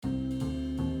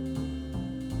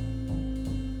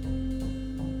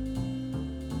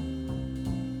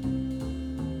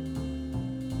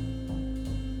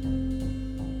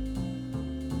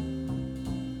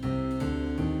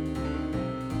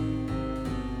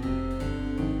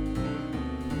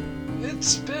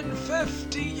It's been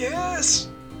 50 years!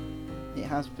 It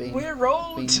has been. We're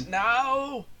old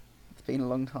now! It's been a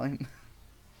long time.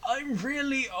 I'm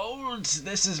really old.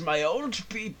 This is my old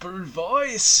people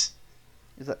voice.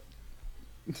 Is that...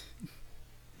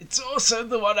 It's also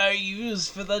the one I use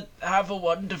for the have a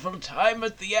wonderful time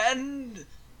at the end.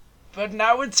 But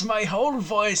now it's my whole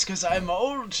voice because I'm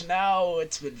old now.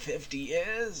 It's been 50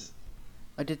 years.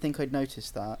 I did think I'd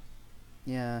noticed that.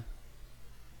 Yeah.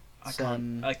 I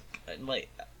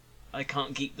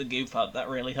can't keep the goop up. That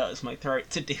really hurts my throat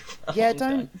to do. For a Yeah,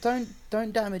 long time.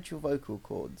 don't damage your vocal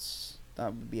cords. That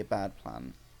would be a bad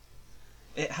plan.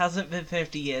 It hasn't been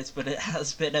 50 years, but it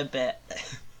has been a bit.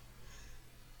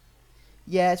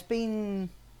 Yeah, it's been...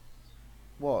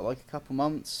 What, like a couple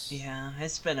months? Yeah,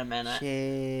 it's been a minute.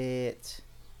 Shit.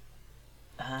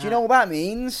 Do you know what that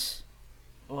means?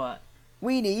 What?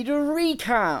 We need a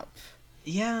recap!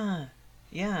 Yeah.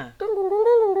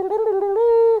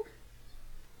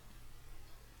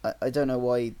 I don't know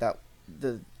why that...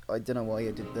 I don't know why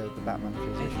I did the Batman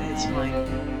transition. It's fine.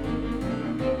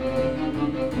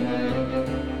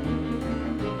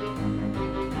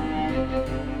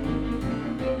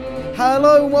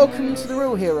 Hello and welcome to The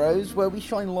Real Heroes, where we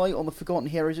shine light on the forgotten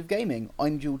heroes of gaming.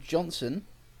 I'm George Johnson.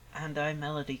 And I'm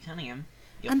Melody Cunningham.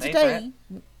 Your And favourite?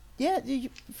 today... Yeah,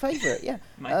 your favourite, yeah.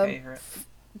 My favourite.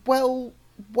 Well,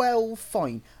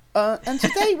 fine. And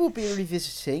today we'll be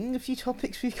revisiting a few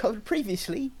topics we've covered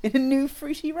previously in a new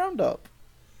fruity roundup.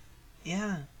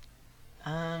 Yeah.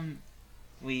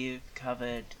 We've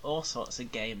covered all sorts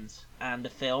of games, and a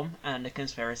film, and a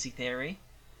conspiracy theory.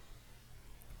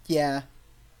 Yeah,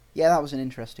 that was an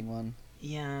interesting one.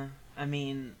 Yeah, I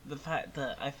mean, the fact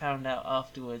that I found out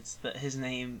afterwards that his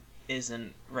name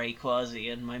isn't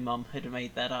Rayquaza and my mum had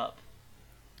made that up.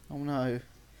 Oh no.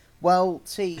 Well,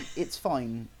 see, it's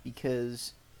fine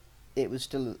because it was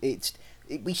still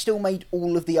we still made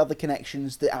all of the other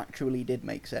connections that actually did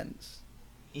make sense.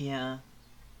 Yeah.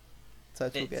 So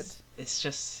it's all good. It's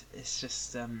just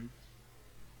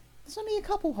There's only a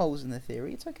couple holes in the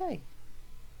theory. It's okay.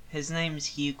 his name's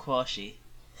Hugh Quashie.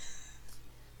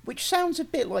 Which sounds a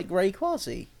bit like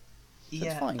Rayquaza.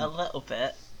 Yeah, fine. a little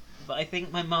bit. But I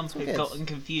think my mum It's all had good. gotten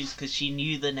confused because she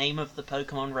knew the name of the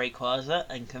Pokemon Rayquaza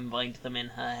and combined them in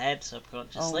her head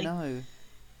subconsciously. Oh no.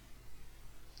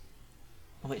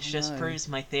 Which Oh, just no. proves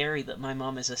my theory that my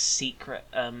mum is a secret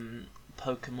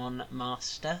Pokemon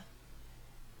master.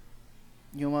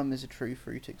 Your mum is a true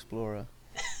fruit explorer.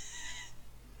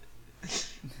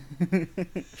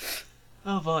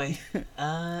 Oh boy.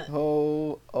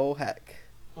 Oh heck.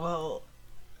 Well,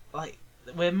 like,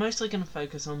 we're mostly going to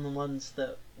focus on the ones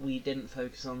that we didn't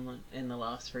focus on in the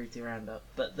last Fruity Roundup,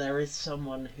 but there is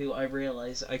someone who I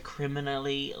realise I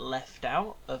criminally left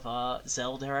out of our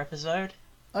Zelda episode.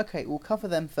 Okay, we'll cover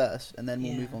them first, and then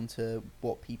we'll Yeah. move on to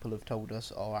what people have told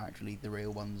us are actually the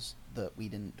real ones that we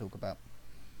didn't talk about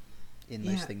in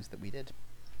those Yeah. things that we did.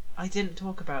 I didn't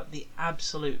talk about the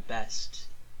absolute best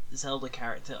Zelda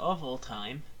character of all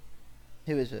time,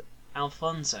 Who is it?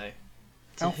 Alfonso.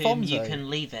 To whom you Alfonso? can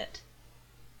leave it.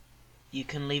 You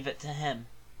can leave it to him.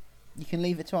 You can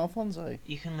leave it to Alfonso.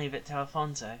 You can leave it to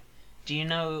Alfonso. Do you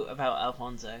know about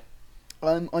Alfonso?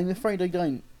 I'm afraid I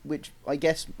don't, which I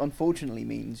guess unfortunately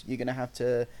means you're going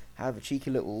to have a cheeky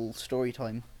little story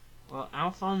time. Well,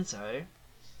 Alfonso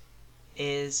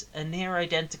is a near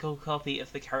identical copy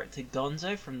of the character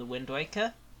Gonzo from The Wind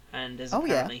Waker, and is Oh,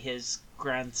 yeah. apparently his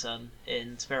grandson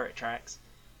in Spirit Tracks.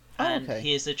 Oh, And okay.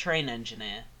 he is a train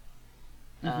engineer.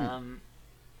 Mhm.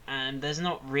 And there's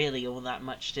not really all that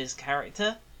much to his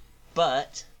character,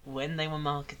 but when they were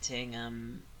marketing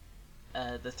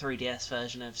the 3DS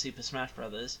version of Super Smash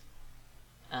Bros.,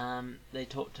 they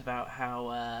talked about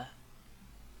how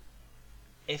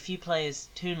if you play as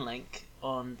Toon Link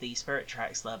on the Spirit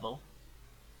Tracks level,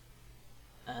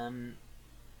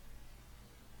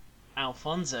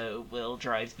 Alfonso will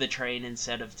drive the train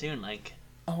instead of Toon Link.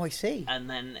 Oh, I see. And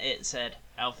then it said,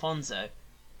 Alfonso,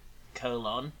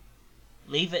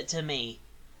 leave it to me.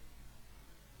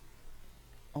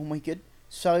 Oh my god.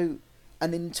 So,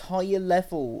 an entire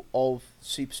level of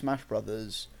Super Smash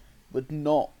Brothers would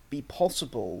not be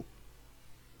possible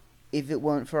if it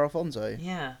weren't for Alfonso.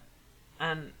 Yeah.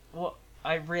 And what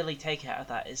I really take out of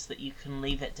that is that you can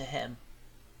leave it to him.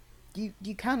 You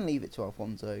can leave it to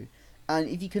Alfonso. And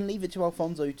if you can leave it to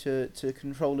Alfonso to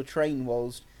control a train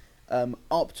whilst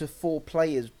up to 4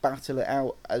 players battle it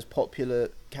out as popular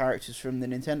characters from the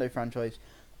Nintendo franchise,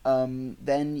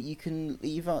 then you can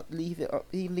leave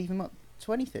him up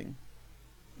to anything.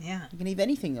 Yeah. You can leave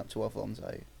anything up to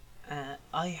Alfonso.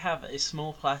 I have a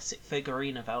small plastic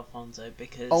figurine of Alfonso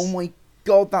because... Oh my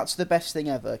God, that's the best thing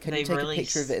ever. Can They you take a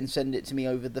released- picture of it and send it to me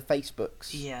over the Facebooks?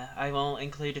 Yeah, I will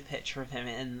include a picture of him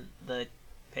in the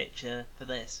picture for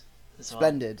this as well.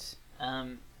 Splendid.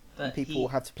 But And people will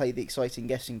have to play the exciting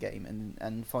guessing game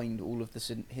and find all of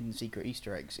the hidden secret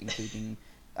Easter eggs, including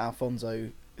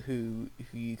Alfonso, who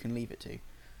you can leave it to.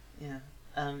 Yeah.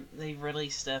 They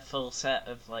released a full set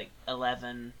of like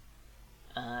 11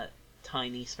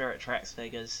 tiny Spirit Tracks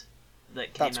figures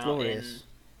that came That's out glorious.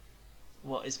 in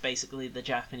what is basically the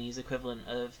Japanese equivalent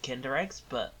of Kinder Eggs,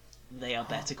 but they are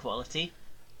better quality.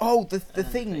 Oh, the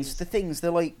things,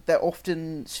 they're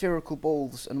often spherical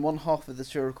balls, and one half of the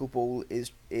spherical ball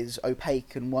is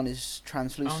opaque, and one is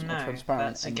translucent Oh, or no, transparent.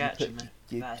 that's a and gacha,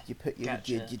 you put your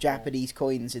gacha Japanese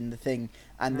coins in the thing,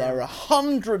 and No. there are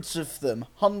hundreds of them,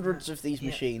 of these Yeah,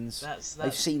 machines. That's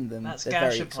I've seen them. That's They're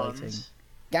very exciting. gashapons.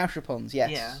 Gashapons, yes.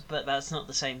 Yeah, but that's not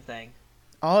the same thing.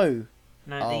 Oh,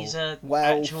 No, Oh, these are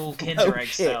well, actual Kinder well, Egg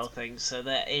shit. style things, so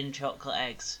they're in chocolate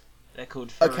eggs. They're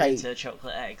called Okay. Farita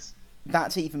chocolate eggs.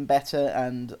 that's even better,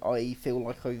 and I feel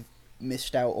like I've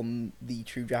missed out on the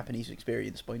true Japanese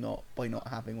experience by not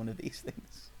having one of these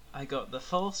things. I got the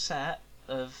full set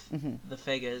of Mhm. the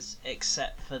figures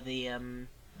except for the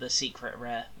secret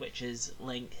rare, which is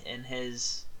Link in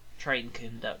his train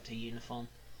conductor uniform,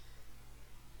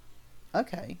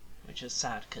 Okay. which is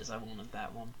sad because I wanted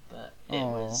that one, but it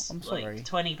Aw, was I'm like sorry.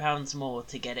 £20 more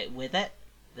to get it with it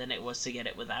than it was to get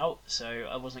it without, so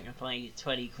I wasn't going to pay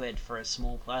 20 quid for a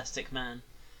small plastic man.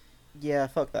 Yeah,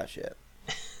 fuck that shit.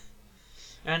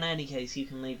 In any case, you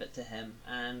can leave it to him,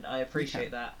 and I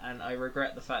appreciate that, and I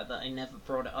regret the fact that I never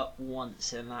brought it up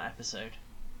once in that episode.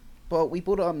 But we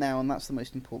brought it up now, and that's the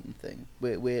most important thing.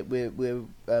 We're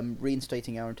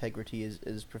reinstating our integrity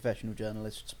as professional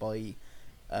journalists by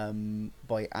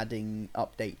adding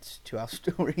updates to our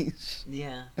stories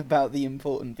Yeah, about the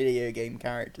important video game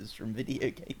characters from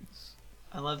video games.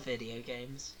 I love video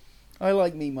games. I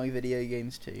like my video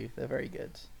games too. They're very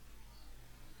good.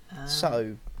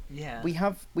 So yeah,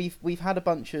 we've had a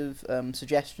bunch of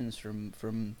suggestions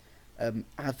from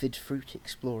avid fruit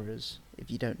explorers. If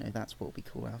you don't know, that's what we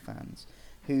call our fans,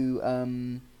 who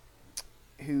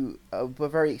were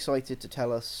very excited to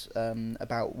tell us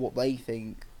about what they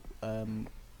think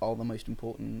are the most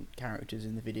important characters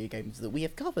in the video games that we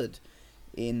have covered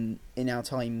in our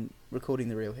time recording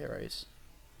The Real Heroes.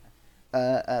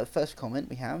 First comment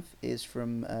we have is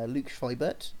from Luke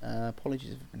Schweibert.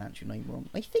 Apologies if I pronounced your name wrong.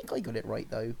 I think I got it right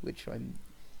though, which I'm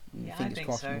Yeah, I fingers think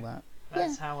crossed so. and all that.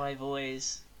 that's how I've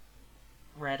always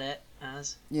read it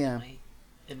as. Yeah.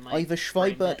 In my Either brain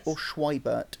Schweibert bits. or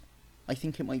Schweibert. I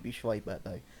think it might be Schweibert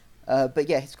though. But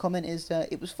yeah, his comment is,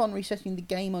 it was fun resetting the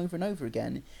game over and over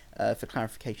again. For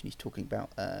clarification, he's talking about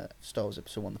Star Wars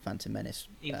Episode 1, The Phantom Menace.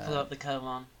 You pull up the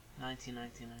colon,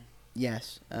 1999.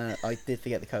 Yes, I did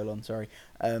forget the colon, sorry.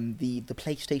 The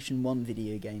PlayStation 1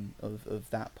 video game of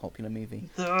that popular movie.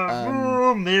 The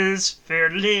room is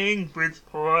filling with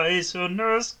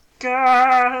poisonous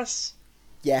gas.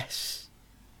 Yes,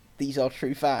 these are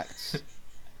true facts.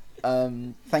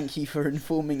 Thank you for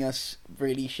informing us.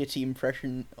 Really shitty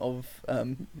impression of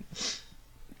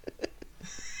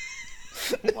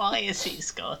Why is he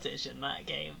Scottish in that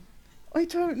game? I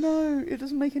don't know. It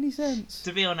doesn't make any sense.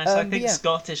 To be honest, I but think yeah.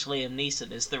 Scottish Liam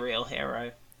Neeson is the real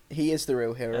hero. He is the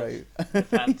real hero. The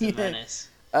Phantom Yeah. Menace.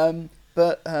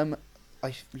 But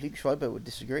Luke Schreiber would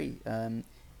disagree.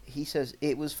 He says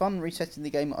it was fun resetting the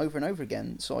game over and over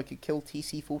again, so I could kill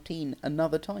TC-14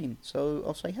 another time. So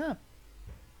I'll say, "Ha."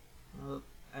 Well,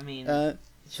 I mean, For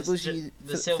just those the- of you,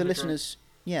 the for silver listeners,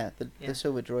 yeah, the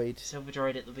silver droid. Silver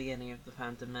Droid at the beginning of the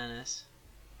Phantom Menace,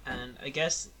 and I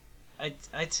guess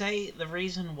I'd say the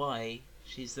reason why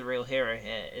she's the real hero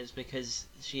here is because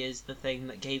she is the thing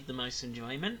that gave the most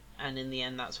enjoyment, and in the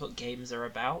end, that's what games are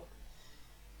about.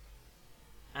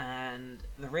 And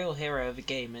the real hero of a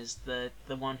game is the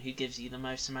one who gives you the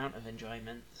most amount of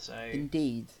enjoyment. So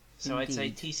Indeed. I'd say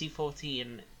Indeed.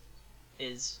 TC-14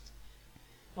 is.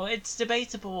 Well, it's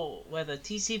debatable whether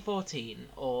TC-14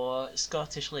 or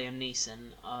Scottish Liam Neeson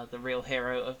are the real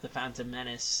hero of the Phantom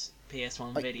Menace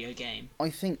PS1 video game. I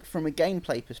think from a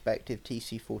gameplay perspective,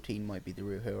 TC-14 might be the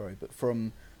real hero, but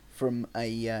from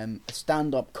a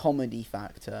stand-up comedy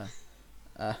factor,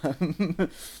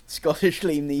 Scottish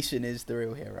Liam Neeson is the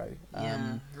real hero.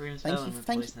 Yeah, Room Thank Spelling you, with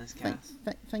thank, Poisonous thank, Gas.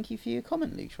 thank, thank you for your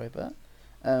comment, Luke Schreiber.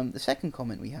 The second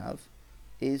comment we have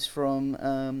is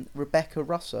from Rebecca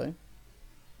Russo.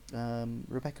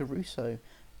 Rebecca Russo.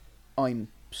 I'm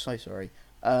so sorry.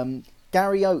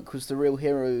 Gary Oak was the real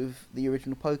hero of the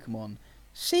original Pokemon.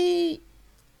 See,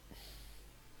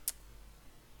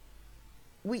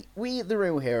 we the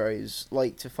real heroes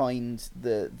like to find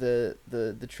the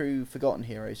true forgotten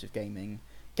heroes of gaming.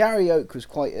 Gary Oak was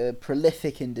quite a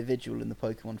prolific individual in the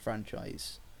Pokemon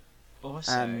franchise.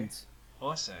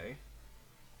 Also,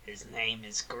 his name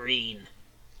is Green.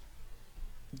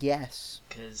 Yes.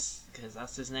 Because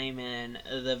that's his name in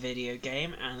the video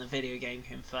game, and the video game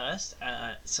came first,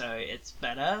 so it's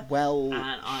better. Well,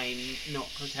 and I'm not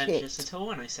pretentious at all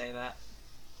when I say that.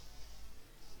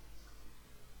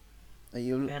 Are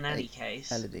you In any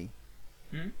case, Elodie?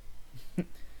 Hmm?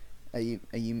 Are you?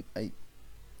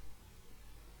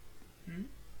 Hmm?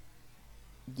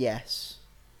 Yes.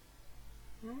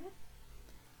 Hmm?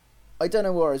 I don't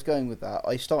know where I was going with that.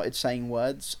 I started saying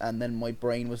words, and then my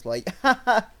brain was like,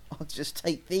 "Haha, I'll just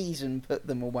take these and put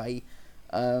them away."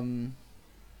 So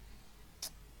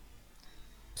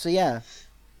yeah.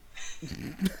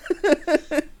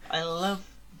 I love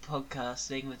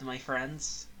podcasting with my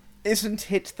friends.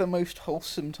 Isn't it the most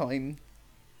wholesome time?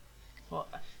 Well,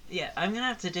 yeah, I'm gonna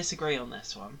have to disagree on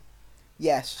this one.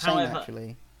 Yes, same However,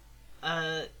 actually.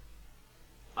 I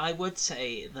would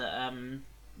say that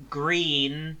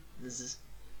Green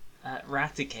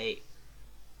Raticate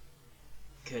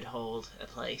could hold a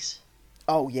place.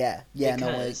 Oh yeah, yeah.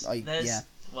 Because No, there's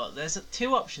there's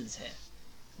two options here.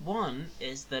 One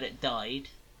is that it died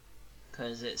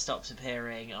because it stops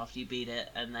appearing after you beat it,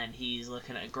 and then he's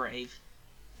looking at a grave.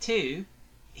 Two,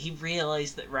 he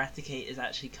realised that Raticate is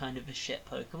actually kind of a shit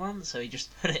Pokemon, so he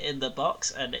just put it in the box,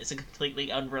 and it's a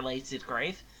completely unrelated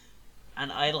grave.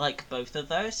 And I like both of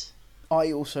those.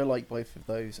 I also like both of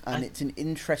those, and it's an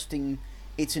interesting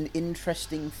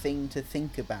thing to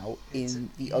think about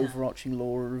in the overarching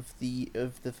lore of the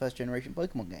first generation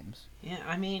Pokemon games. Yeah,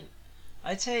 I mean,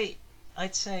 I'd say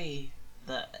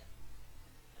that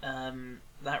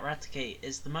that Raticate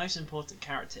is the most important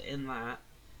character in that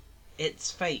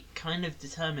its fate kind of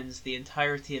determines the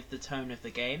entirety of the tone of the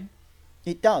game.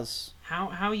 It does.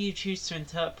 How you choose to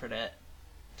interpret it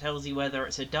tells you whether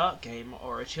it's a dark game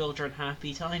or a children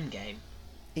happy time game.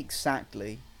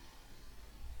 Exactly.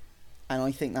 And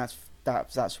I think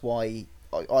that's why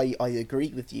I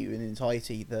agree with you in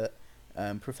entirety that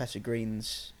Professor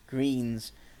Green's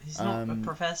He's not a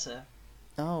professor.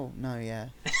 Oh no, yeah.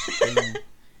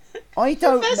 I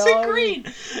don't Professor know. Green.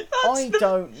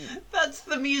 Don't. That's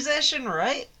the musician,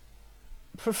 right?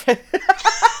 Professor.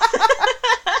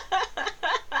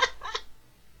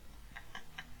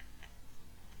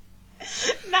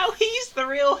 Now he's the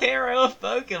real hero of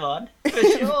Pokemon, for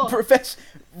sure.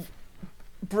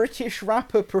 British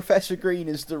rapper Professor Green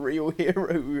is the real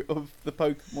hero of the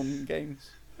Pokemon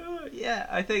games. Yeah,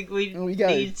 I think we go.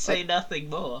 need to say nothing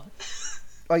more.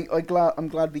 I'm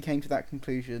glad we came to that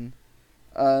conclusion.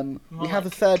 More we have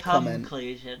like a third comment.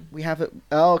 Conclusion. We have a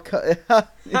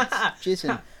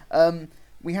jizzing.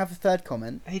 We have a third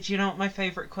comment. Hey, do you know what my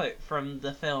favourite quote from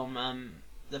the film?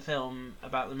 The film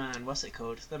about the man. What's it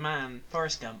called? The man,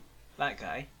 Forrest Gump. That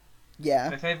guy. Yeah.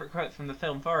 My favourite quote from the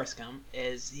film Forrest Gump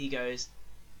is he goes,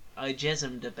 "I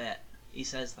jismed a bit." He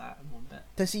says that in one bit.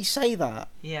 Does he say that?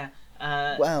 Yeah.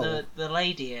 Well. The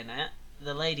lady in it.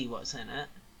 The lady what's in it.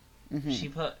 Mm-hmm.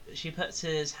 She puts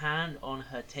his hand on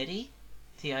her titty.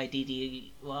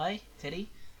 Tiddy, titty.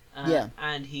 Yeah.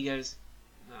 And he goes,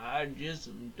 "I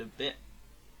jismed a bit."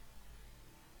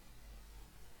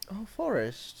 Oh,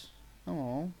 Forrest.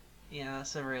 Oh. Yeah,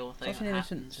 that's a real thing.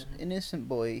 Such an innocent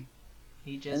boy.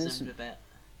 He jismed a bit.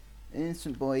 An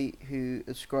innocent boy who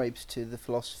ascribes to the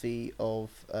philosophy of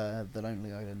the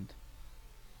Lonely Island.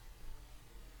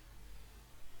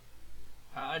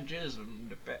 I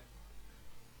jismed a bit.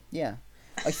 Yeah,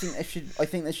 I think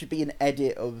there should be an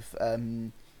edit of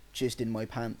 "Jizzed in My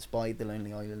Pants" by The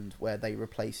Lonely Island, where they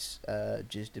replace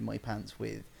 "Jizzed in My Pants"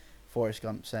 with Forrest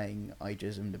Gump saying "I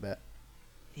jismed a bit."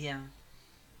 Yeah,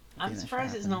 I'm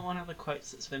surprised it's not one of the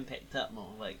quotes that's been picked up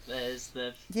more. Like, there's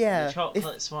the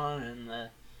chocolates one and the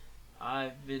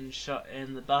 "I've been shot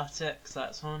in the buttocks."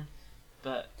 That's one,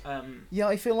 but yeah,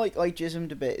 I feel like "I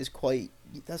jismed a bit" is quite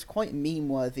a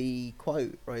meme-worthy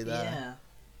quote right there. Yeah.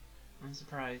 I'm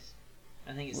surprised.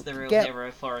 I think it's the real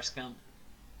hero, Forrest Gump.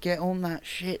 Get on that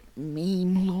shit,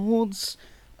 meme lords.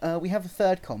 We have a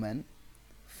third comment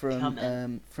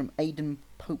from Aidan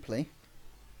Popeley.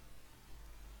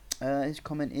 His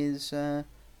comment is,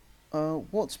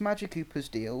 "What's Magikoopa's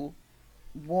deal?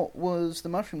 What was the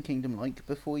Mushroom Kingdom like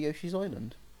before Yoshi's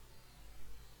Island?"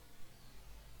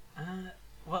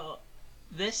 Well,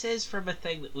 this is from a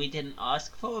thing that we didn't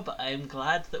ask for, but I'm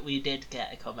glad that we did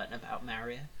get a comment about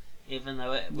Mario. Even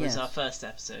though it was our first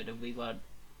episode and we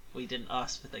didn't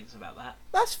ask for things about that.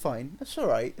 That's fine. That's all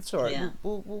right. It's all right. Yeah.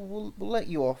 We'll let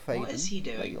you off, Aiden. What is he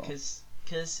doing?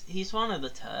 Because he's one of the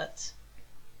turts,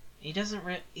 He doesn't.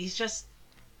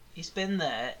 He's been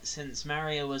there since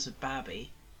Mario was a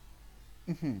babby,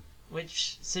 Hmm.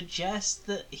 which suggests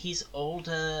that he's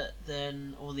older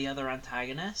than all the other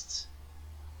antagonists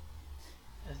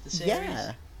of the series.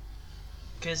 Yeah.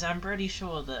 Because I'm pretty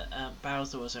sure that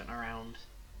Bowser wasn't around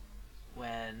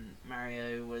when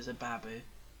Mario was a babu,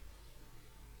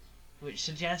 which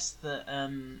suggests that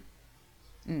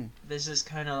this is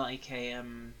kind of like a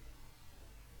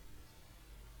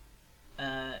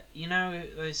you know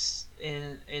those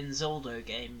in Zoldo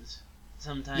games.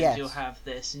 Sometimes Yes. you'll have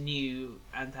this new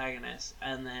antagonist,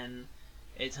 and then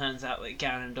it turns out that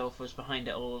Ganondorf was behind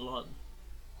it all along.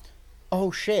 Oh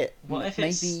shit. What if Maybe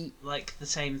it's like the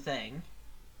same thing?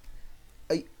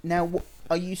 now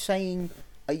are you saying?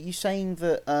 Are you saying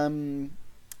that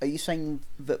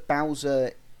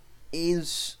Bowser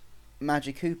is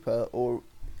Magic Koopa, or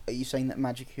are you saying that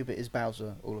Magic Koopa is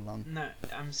Bowser all along? No,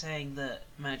 I'm saying that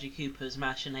Magic Koopa's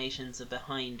machinations are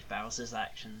behind Bowser's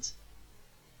actions.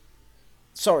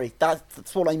 Sorry,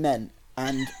 that's what I meant,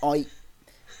 and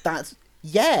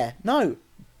no,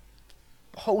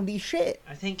 holy shit.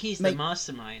 I think he's Mate. the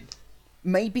mastermind.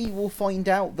 Maybe we'll find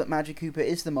out that Magic Koopa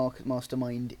is the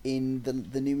mastermind in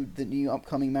the new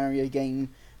upcoming Mario game,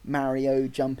 Mario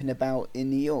jumping about in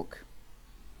New York.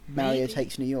 Mario Maybe.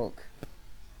 takes New York.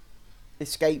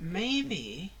 Escape.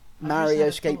 Maybe. I just Mario had a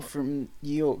escaped thought. from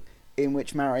New York, in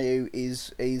which Mario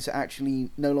is actually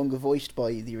no longer voiced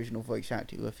by the original voice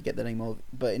actor, who I forget the name of,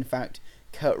 but in fact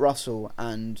Kurt Russell,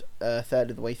 and a third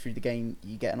of the way through the game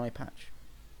you get an eye patch.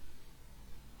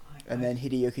 And then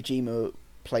Hideo Kojima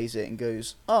plays it and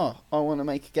goes, "Oh, I want to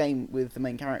make a game with the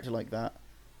main character like that,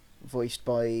 voiced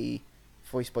by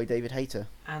David Hayter."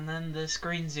 And then the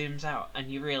screen zooms out,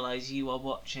 and you realise you are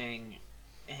watching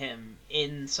him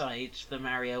inside the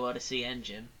Mario Odyssey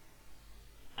engine.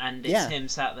 And it's Yeah. him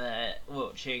sat there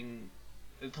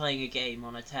playing a game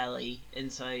on a telly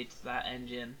inside that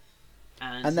engine.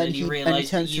 And then then you he realise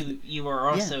that turns to you are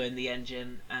also in the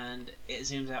engine, and it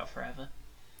zooms out forever.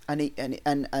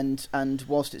 And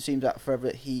whilst it seems out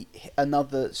forever,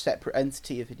 another separate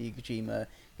entity of Hideo Kojima,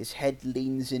 his head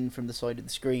leans in from the side of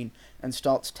the screen and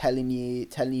starts telling you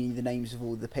the names of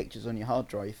all the pictures on your hard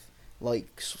drive,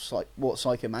 like what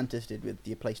Psycho Mantis did with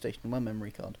your PlayStation 1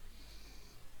 memory card.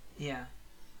 Yeah.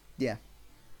 Yeah.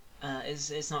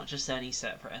 It's not just any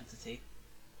separate entity.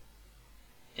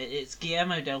 It's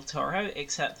Guillermo del Toro,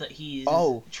 except that he's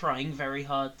trying very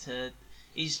hard to...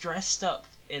 He's dressed up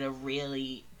in a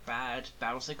really bad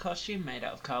Bowser costume made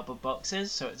out of cardboard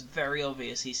boxes, so it's very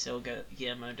obvious he's still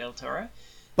Guillermo del Toro.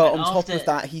 But And on top after- of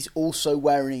that, he's also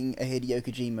wearing a Hideo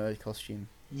Kojima costume.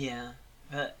 Yeah,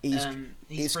 but He's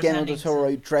he's Guillermo del pretending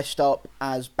Toro dressed up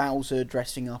as Bowser,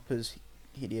 dressing up as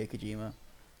Hideo Kojima.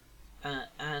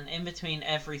 and in between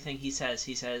everything he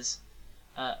says,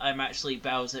 I'm actually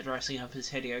Bowser dressing up as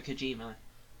Hideo Kojima.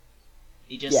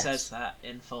 He just Yes. says that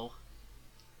in full.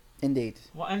 Indeed.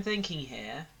 What I'm thinking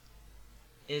here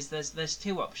is there's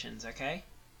two options, okay?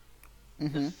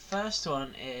 Hmm. The first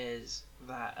one is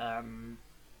that,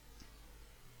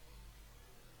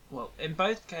 well, in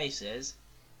both cases,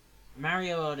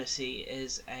 Mario Odyssey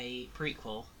is a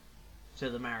prequel to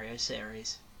the Mario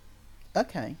series.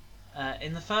 Okay.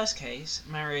 In the first case,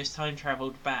 Mario's time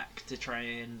travelled back to try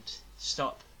and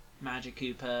stop Magic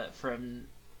Koopa from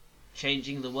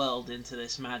changing the world into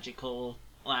this magical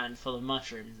land full of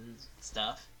mushrooms and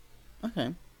stuff.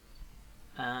 Okay.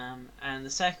 And the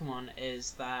second one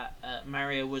is that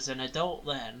Mario was an adult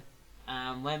then,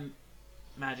 and when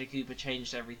Magic Koopa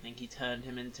changed everything, he turned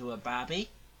him into a babby,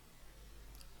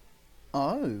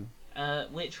 Oh.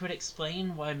 which would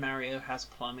explain why Mario has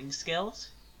plumbing skills.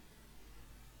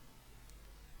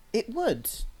 It would.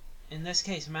 In this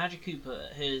case, Magic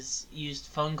Koopa has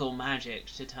used fungal magic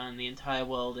to turn the entire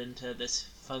world into this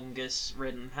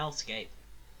fungus-ridden hellscape.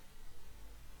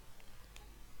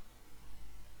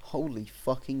 Holy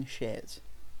fucking shit.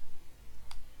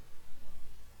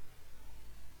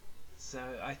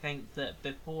 So I think that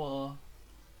before,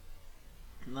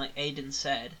 like Aiden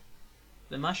said,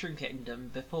 the Mushroom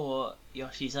Kingdom before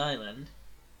Yoshi's Island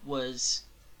was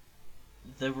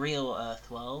the real Earth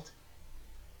world,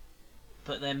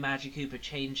 but then Magic Koopa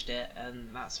changed it,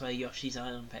 and that's where Yoshi's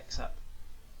Island picks up.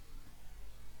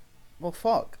 Well,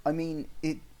 fuck. I mean,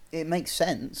 it makes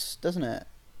sense, doesn't it?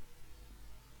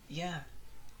 Yeah.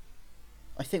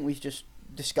 I think we've just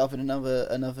discovered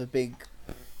another big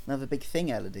thing,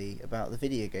 Elodie, about the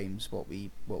video games what we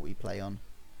play on.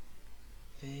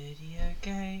 Video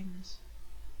games.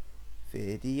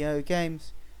 Video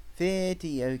games.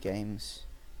 Video games.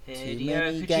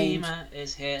 Hideo Kojima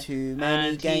is here. Too many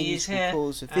and games he's will here,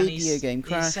 cause a and video game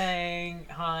crash. He's saying,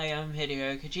 "Hi, I'm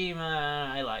Hideo Kojima.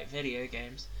 And I like video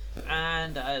games,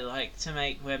 and I like to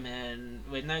make women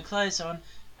with no clothes on,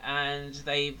 and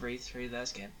they breathe through their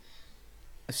skin."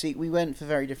 See, we went for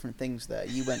very different things there.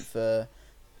 You went for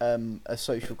a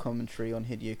social commentary on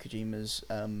Hideo Kojima's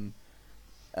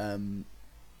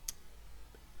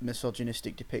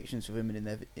misogynistic depictions of women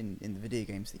in the video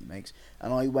games that he makes,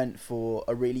 and I went for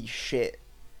a really shit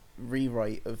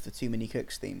rewrite of the Too Many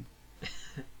Cooks theme.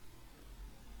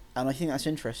 And I think that's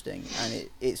interesting, and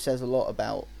it says a lot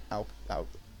about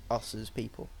us as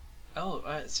people.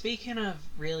 Oh, speaking of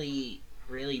really,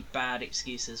 really bad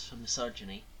excuses for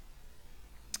misogyny.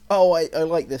 Oh, I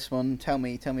like this one. Tell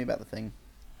me about the thing.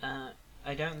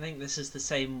 I don't think this is the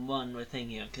same one we're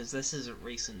thinking of, because this isn't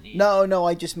recent news. No,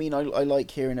 I just mean I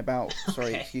like hearing about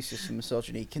Okay. excuses for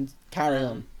misogyny. Carry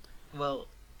on. Well,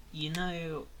 you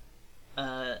know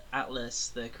Atlas,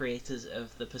 the creators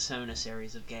of the Persona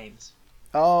series of games.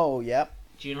 Oh, yep.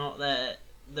 Do you know what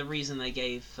the reason they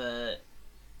gave for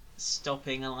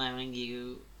stopping allowing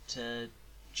you to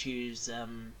choose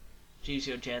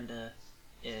your gender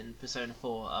in Persona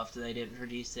 4 after they'd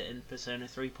introduced it in Persona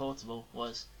 3 Portable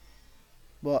was?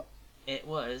 What? It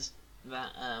was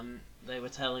that they were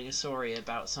telling a story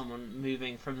about someone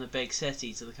moving from the big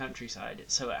city to the countryside,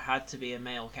 so it had to be a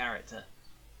male character.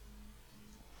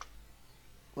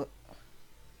 What?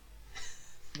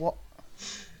 What?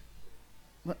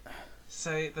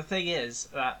 So the thing is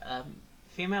that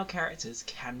female characters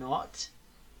cannot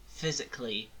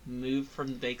physically move from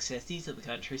the big city to the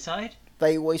countryside.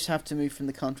 They always have to move from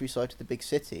the countryside to the big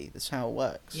city. That's how it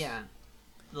works. Yeah,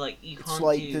 like you It's can't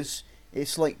like do. this.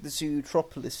 It's like the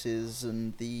Zootropolises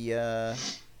and the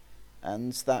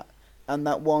and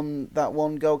that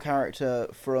one girl character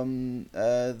from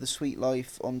The Sweet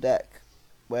Life on Deck,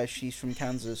 where she's from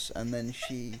Kansas, and then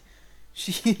she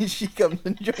comes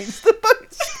and joins the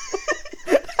boat.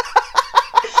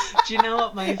 Do you know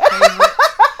what my favorite?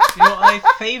 You know what my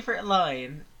favorite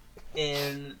line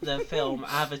in the film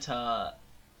Avatar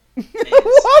is?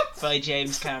 What? By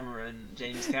James Cameron.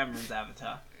 James Cameron's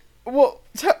Avatar. What?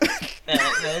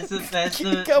 There's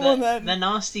the Come on, then. the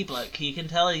nasty bloke. You can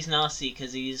tell he's nasty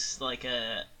because he's like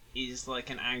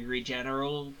an angry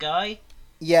general guy.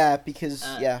 Yeah, because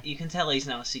You can tell he's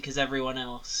nasty because everyone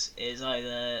else is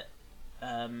either.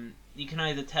 You can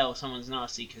either tell someone's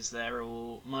nasty because they're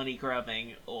all money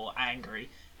grubbing or angry,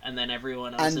 and then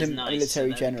everyone else and is a nice.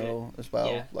 military and they're general good. as well,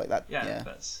 Yeah. like that. Yeah, Yeah,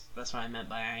 that's what I meant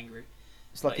by angry.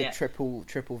 it's like but a yeah.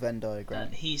 triple Venn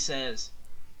diagram. He says,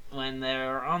 when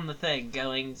they're on the thing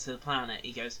going to the planet,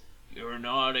 he goes, "You're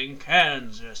not in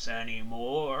Kansas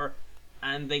anymore,"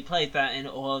 and they played that in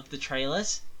all of the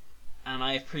trailers, and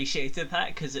I appreciated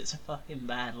that because it's a fucking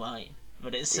bad line,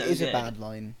 but it's so It is good. a bad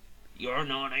line. You're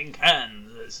not in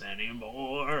Kansas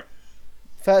anymore.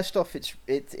 First off,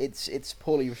 it's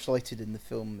poorly recited in the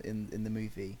film in the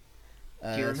movie. Do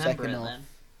you remember second it off, then?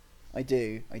 I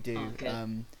do. Oh,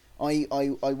 good.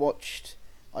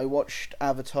 I watched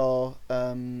Avatar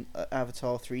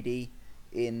Avatar 3D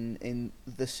in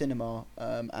the cinema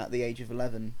at the age of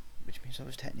 11, which means I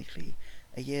was technically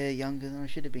a year younger than I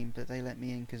should have been, but they let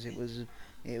me in because it was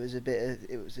a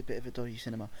bit of a dodgy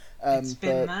cinema. It's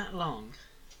been but that long,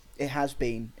 it has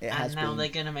been. It has and now been. they're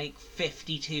gonna make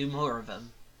 52 more of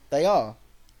them. They are.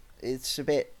 It's a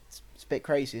bit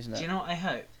crazy, isn't it? Do you know what I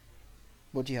hope?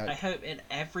 What do you hope? I hope in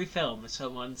every film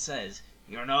someone says,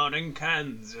 "You're not in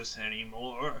Kansas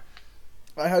anymore."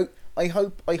 I hope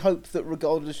that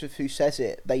regardless of who says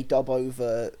it, they dub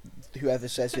over whoever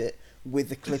says it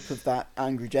with a clip of that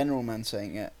angry general man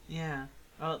saying it. Yeah.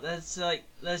 Well, there's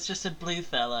just a blue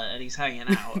fella and he's hanging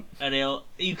out, and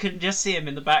you can just see him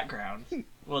in the background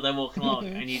while they're walking along,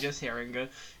 and you just hear him go,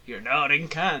 "You're not in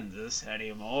Kansas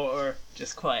anymore,"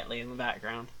 just quietly in the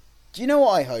background. Do you know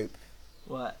what I hope?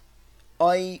 What?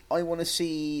 I want to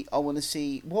see what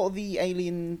are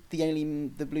the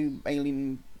blue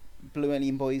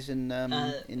alien boys in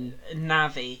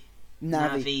Navi.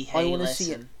 Navi. Hey, I want to see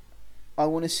it. listen. I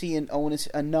want to see a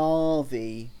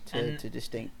Navi to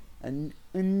distinct a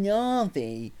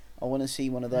Navi. I want to see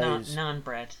one of those. Naan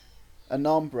bread. A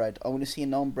Naan-bread. I want to see a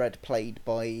Naan-bread played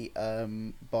by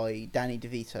Danny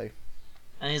DeVito.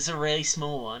 And it's a really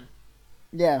small one.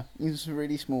 Yeah, it's a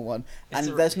really small one,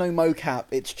 and there's no mocap.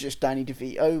 It's just Danny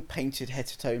DeVito painted head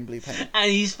to toe in blue paint,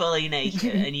 And he's fully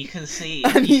naked, and you can see.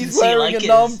 and you he's can see, wearing like, a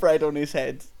Naan-bread on his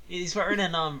head. He's wearing a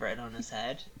naan bread on his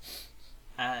head,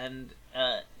 and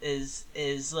his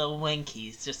little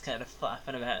winkies just kind of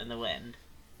flapping about in the wind.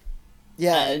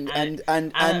 Yeah,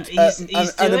 and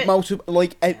he's a doing. multiple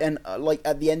like at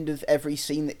the end of every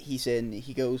scene that he's in,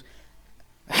 he goes,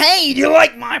 "Hey, do you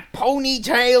like my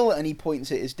ponytail?" And he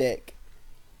points at his dick.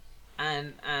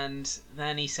 And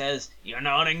then he says, "You're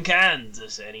not in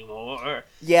Kansas anymore."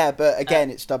 Yeah, but again,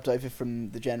 it's dubbed over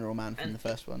from the General Man from the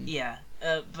first one. Yeah,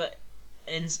 but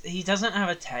he doesn't have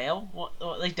a tail. What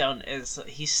they've done is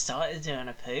he started doing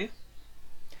a poo,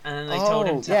 and then they told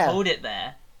him to hold it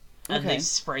there, and they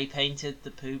spray painted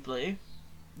the poo blue.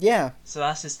 Yeah. So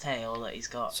that's his tail that he's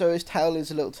got. So his tail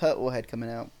is a little turtle head coming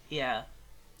out. Yeah.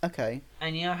 Okay.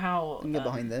 And you know how I can get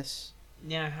behind this.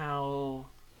 You know how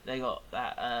they got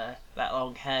that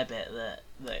long hair bit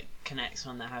that connects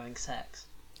when they're having sex?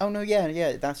 Oh no,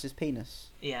 yeah, that's his penis.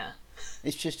 Yeah.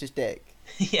 It's just his dick.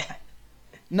 Yeah.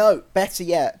 No, better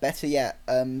yet.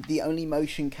 The only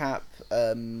motion cap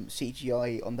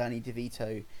CGI on Danny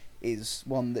DeVito is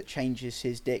one that changes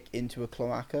his dick into a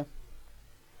cloaca.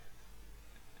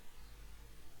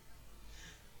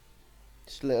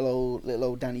 Just little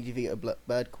old Danny DeVito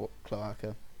bird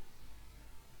cloaca.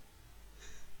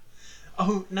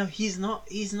 Oh no, he's not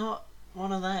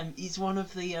one of them. He's one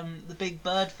of the big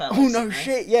bird fellas. Oh no,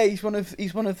 shit! Yeah, he's one of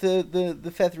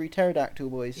the feathery pterodactyl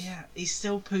boys. Yeah, he's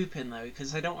still pooping though,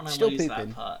 because I don't want to lose pooping.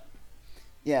 that part.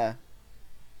 Yeah,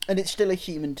 and it's still a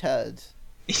human turd.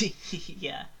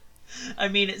 Yeah, I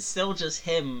mean it's still just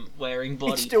him wearing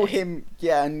body. It's still paint. him,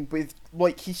 yeah, and with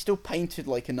he's still painted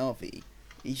like a Na'vi.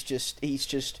 He's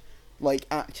just like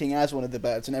acting as one of the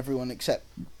birds, and everyone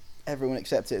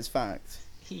accepts it as fact.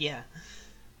 Yeah.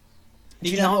 Do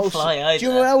you know what fly either. Do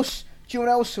you know what else? Do you know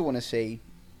what else I want to see?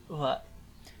 What?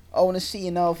 I want to see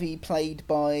a Na'vi played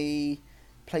by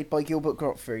Gilbert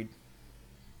Gottfried.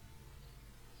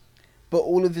 But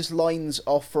all of his lines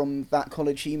are from that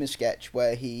College Humor sketch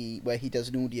where he does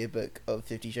an audiobook of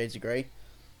 50 Shades of Grey.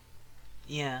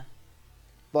 Yeah.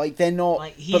 Like they're not,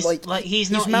 like he's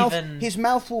his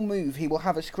mouth will move. He will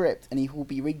have a script and he will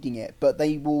be reading it, but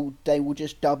they will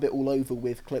just dub it all over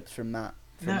with clips from that.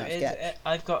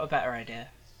 I've got a better idea.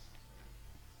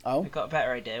 Oh, I've got a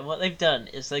better idea. What they've done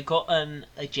is they got a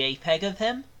JPEG of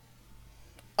him.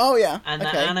 Oh yeah, and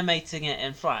they're animating it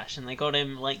in Flash, and they got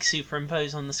him like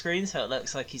superimposed on the screen, so it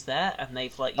looks like he's there. And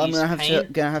they've like used I'm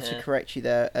paint gonna have to correct you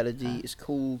there, Elodie.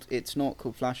 It's not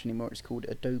called Flash anymore. It's called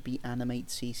Adobe Animate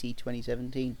CC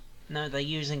 2017. No, they're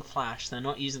using Flash. They're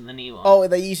not using the new one. Oh,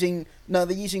 they're using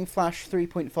Flash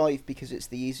 3.5 because it's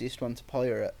the easiest one to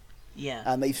pirate. Yeah.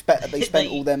 And they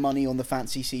spent all their money on the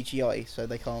fancy CGI, so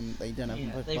they don't have.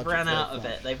 Yeah, they've ran out of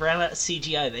it. They've ran out of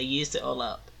CGI. They used it all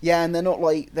up. Yeah, and they're not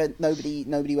like nobody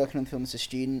working on the film is a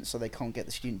student, so they can't get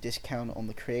the student discount on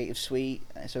the Creative Suite,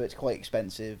 so it's quite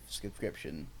expensive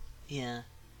subscription. Yeah.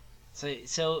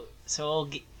 So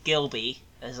old Gilby,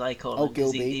 as I call him,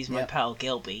 Gilby, he's my pal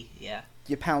Gilby. Yeah.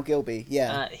 Your pal Gilby,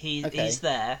 yeah. He's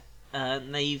there.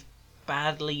 They've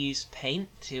badly used paint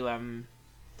to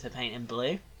paint in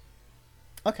blue.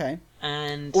 Okay.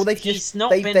 And or they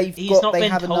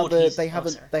have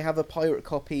a pirate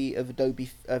copy of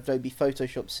Adobe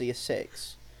Photoshop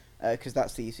CS6 because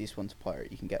that's the easiest one to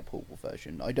pirate. You can get a portable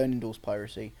version. I don't endorse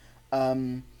piracy.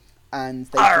 And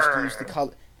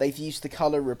they've used the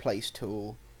color replace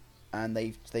tool, and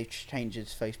they've changed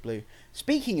its face blue.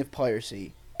 Speaking of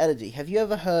piracy, Elodie, have you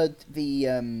ever heard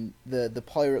the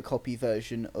pirate copy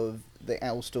version of the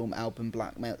Alestorm album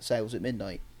Black Sails at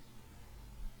Midnight?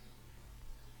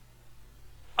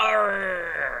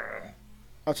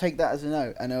 I'll take that as a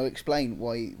no, and I'll explain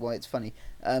why it's funny.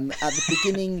 At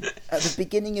the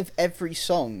beginning of every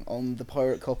song on the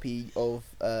pirate copy of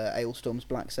Alestorm's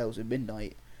Black Sails at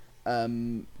Midnight,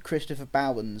 Christopher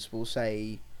Bowles will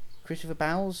say,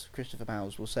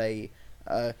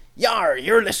 "Yar,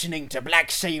 you're listening to Black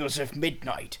Sails of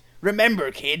Midnight. Remember,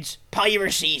 kids,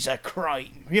 piracy's a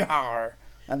crime. Yar."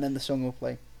 And then the song will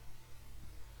play.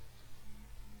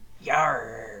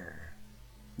 Yar.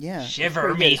 Yeah.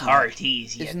 Shiver me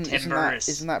hearties, you timbers.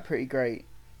 Isn't that pretty great?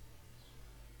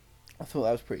 I thought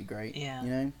that was pretty great. Yeah. You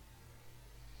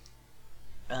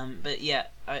know? But yeah,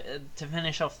 to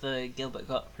finish off the Gilbert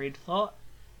Gottfried thought,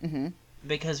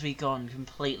 because we've gone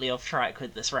completely off track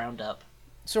with this roundup.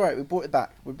 It's alright, we brought it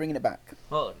back. We're bringing it back.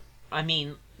 Well, I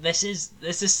mean, this is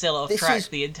still off track.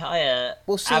 The entire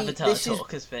Avatar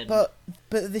talk has been... But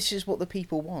this is what the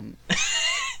people want.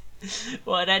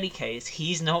 Well, in any case,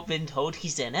 he's not been told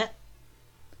he's in it.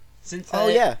 Since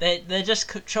they're just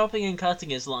chopping and cutting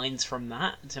his lines from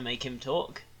that to make him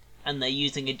talk, and they're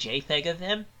using a JPEG of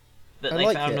him that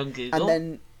they found on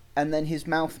Google. And then his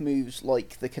mouth moves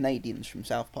like the Canadians from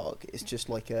South Park. It's just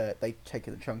like they've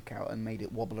taken the chunk out and made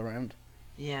it wobble around.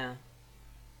 Yeah.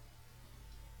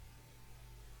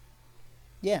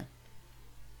 Yeah.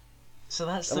 So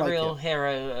that's I the like real it.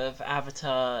 hero of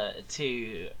Avatar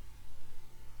 2,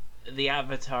 the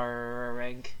Avatar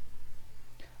ring.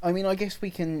 I mean, I guess we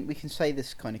can say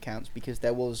this kind of counts because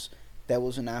there was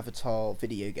an Avatar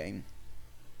video game.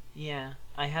 Yeah,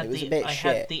 It was a bit I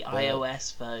had shit, the but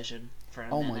iOS version for a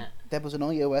oh my, minute. there was an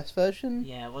iOS version.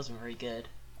 Yeah, it wasn't very good.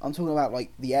 I'm talking about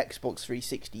like the Xbox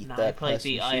 360 No, I third played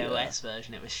person the shooter. iOS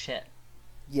version. It was shit.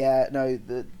 Yeah, no,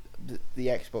 the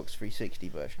Xbox 360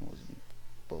 version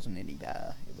wasn't any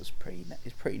better. It's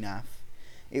pretty naff.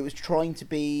 It was trying to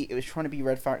be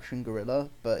Red Faction Guerrilla,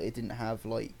 but it didn't have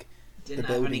like Didn't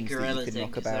the have any buildings that you gorillas could in knock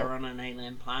because they're about. on an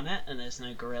alien planet, and there's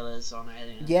no gorillas on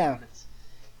alien Yeah. planets.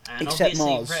 And Except obviously,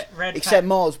 Mars. Red Except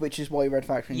Mars, which is why Red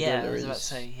Faction Yeah, I Guerrilla was is. about to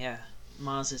say, yeah.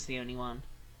 Mars is the only one.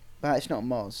 But it's not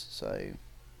Mars, so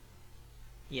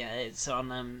Yeah, it's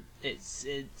on it's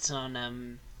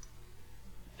on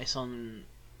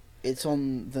it's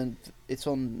on it's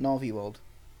on Navi World.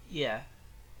 yeah.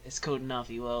 It's called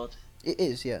Navi World. It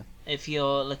is, yeah. If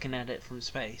you're looking at it from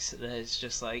space, there's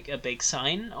just like a big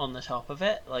sign on the top of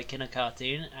it, like in a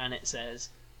cartoon, and it says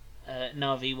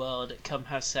Navi World, come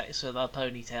have sex with our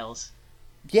ponytails.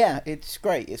 Yeah, it's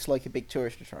great. It's like a big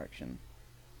tourist attraction.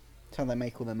 It's how they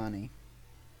make all their money.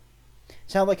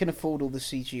 It's how they can afford all the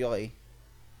CGI.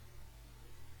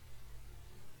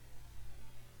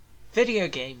 Video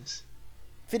games.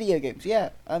 Video games, yeah.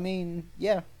 I mean,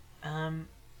 yeah. Um,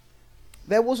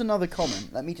 There was another comment.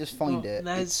 Let me just find Well, it.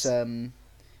 there's- It's doesn't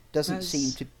there's-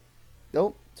 seem to.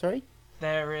 Oh, sorry.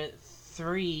 there are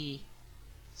 3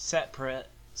 separate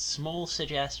small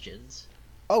suggestions.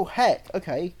 Oh heck.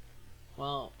 Okay.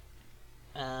 Well,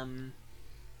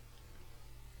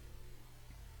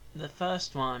 the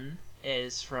first one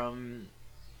is from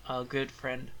our good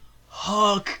friend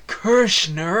Hawk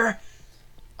Kirschner.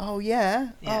 Oh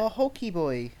yeah. Yeah. Oh, Hulky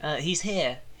boy. He's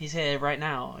here. He's here right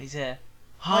now. He's here.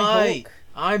 Hi, Hi, Hawk.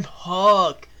 I'm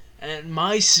Hawk, and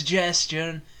my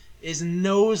suggestion is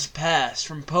Nose Pass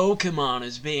from Pokemon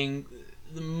as being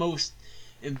the most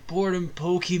important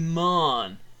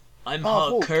Pokemon. I'm Oh, Hawk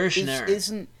Hawk, Kirschner.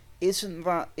 isn't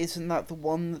that the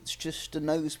one that's just a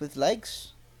nose with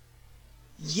legs?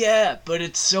 Yeah, but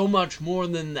it's so much more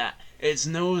than that. Its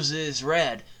nose is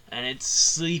red, and it's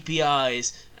sleepy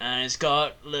eyes, and it's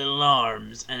got little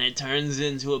arms, and it turns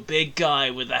into a big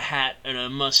guy with a hat and a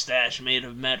mustache made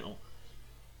of metal.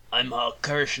 I'm Hawk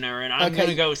Kirschner, and I'm Okay.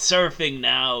 gonna go surfing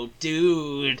now,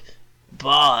 dude.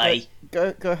 Bye.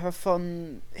 Go have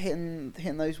fun hitting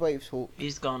those waves, Hawk.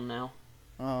 He's gone now.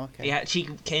 Oh, okay. He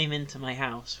actually came into my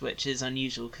house, which is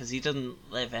unusual because he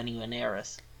doesn't live anywhere near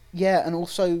us. Yeah, and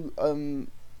also,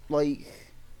 like,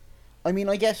 I mean,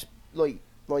 I guess, like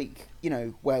you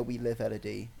know, where we live,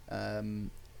 Elodie,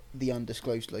 the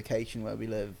undisclosed location where we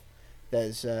live,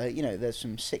 there's, there's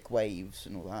some sick waves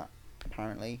and all that,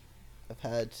 apparently. I've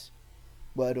heard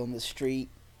word on the street,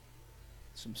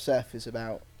 some surfers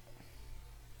about.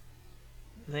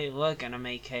 They were gonna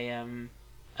make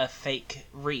a fake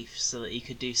reef so that you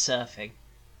could do surfing.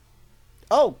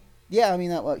 Oh, yeah, I mean,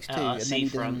 that works too. At our and then he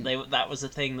seafront. doesn't- That was the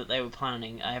thing that they were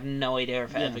planning. I have no idea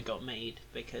if it Yeah. ever got made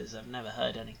because I've never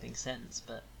heard anything since.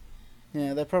 But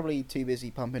Yeah, they're probably too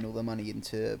busy pumping all the money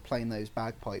into playing those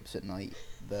bagpipes at night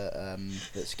that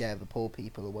scare the poor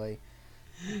people away.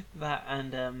 that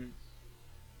and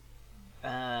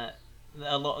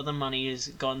a lot of the money has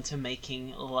gone to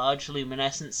making large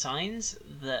luminescent signs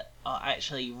that are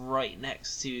actually right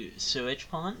next to sewage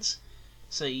plants.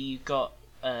 So you've got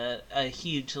a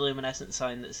huge luminescent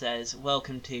sign that says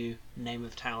 "Welcome to name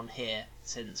of town here,"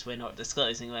 since we're not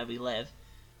disclosing where we live.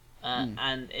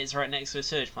 And it's right next to a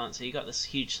sewage plant, so you got this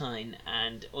huge sign,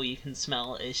 and all you can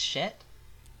smell is shit.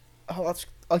 Oh,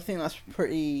 I think that's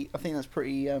pretty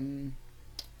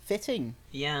fitting.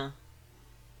 Yeah,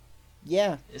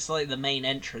 Yeah, it's like the main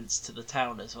entrance to the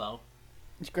town as well.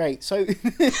 it's great. So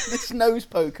this nose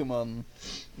Pokemon.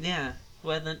 Yeah,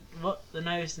 where the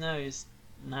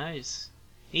nose.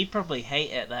 He'd probably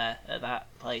hate it there at that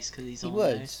place because he's He all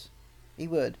would. nose. He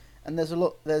would. And there's a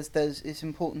lot. There's. It's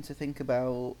important to think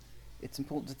about. It's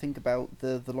important to think about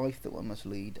the life that one must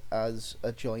lead as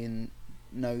a giant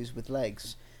nose with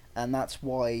legs, and that's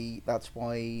why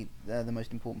they're the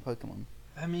most important Pokemon.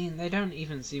 I mean, they don't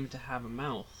even seem to have a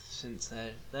mouth since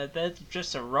they're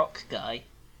just a rock guy.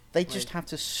 They just have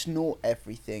to snort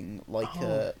everything like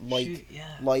shoot,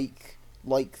 yeah. like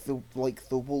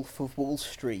the Wolf of Wall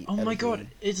Street. Oh my god,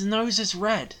 its nose is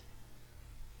red.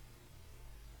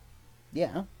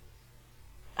 Yeah.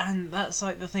 And that's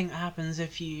like the thing that happens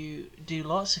if you do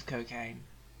lots of cocaine.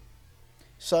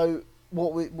 So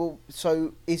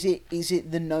so is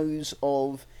it the nose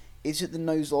of Is it the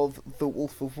nose of the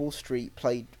Wolf of Wall Street,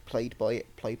 played by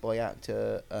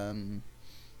actor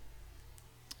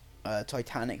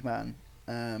Titanic Man?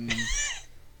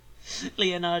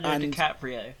 Leonardo and-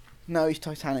 DiCaprio. No, he's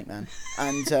Titanic Man,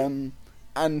 and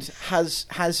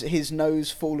has his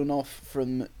nose fallen off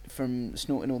from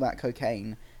snorting all that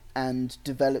cocaine, and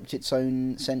developed its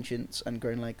own sentience and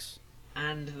grown legs.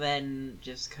 And then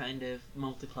just kind of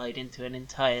multiplied into an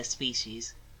entire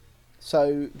species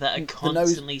So that are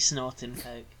constantly snorting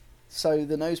coke. So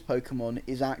the nose Pokemon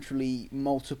is actually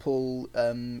multiple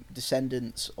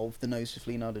descendants of the nose of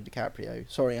Leonardo DiCaprio.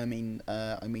 Sorry, I mean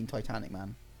Titanic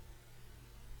Man.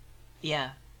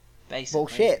 Yeah, basically. Well,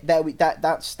 shit.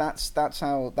 That's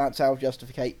our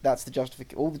justification. That's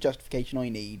all the justification I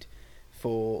need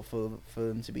for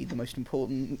them to be the most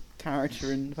important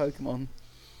character in Pokemon.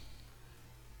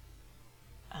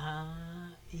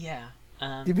 Yeah.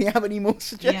 Did we have any more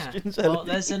suggestions? Yeah. Well,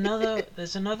 there's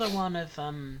another one of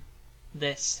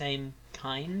this same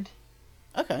kind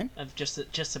Okay. of just a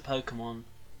Pokemon,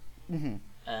 Mm-hmm.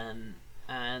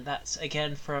 and that's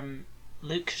again from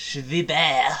Luc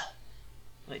Schwibert,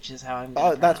 which is how I'm.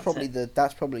 Oh, that's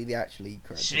pronounce probably the actually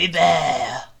correct.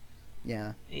 Schwibert.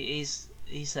 Yeah. He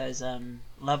says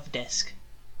Love Disc.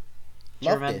 Do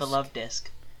you Love remember Disc? Love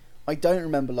Disc? I don't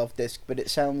remember Love Disc, but it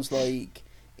sounds like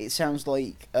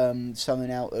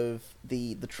something out of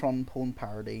the Tron porn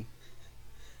parody.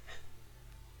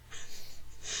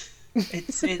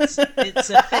 It's a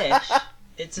fish.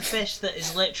 It's a fish that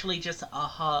is literally just a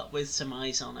heart with some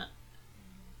eyes on it,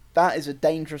 That is a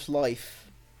dangerous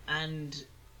life. and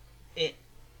it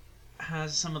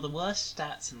has some of the worst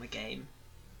stats in the game.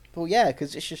 Well, yeah,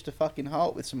 because it's just a fucking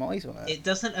heart with some eyes on it. It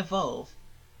doesn't evolve,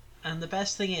 and the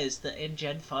best thing is that in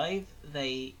Gen 5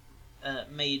 they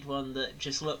made one that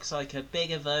just looks like a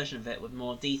bigger version of it with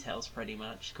more details, pretty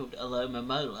much, called Aloma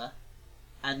Mola,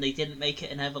 and they didn't make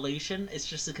it an evolution. It's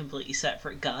just a completely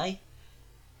separate guy.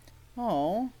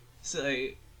 Oh, So,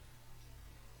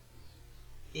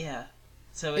 yeah.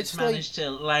 So it's It's like- managed to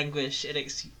languish in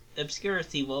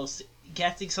obscurity whilst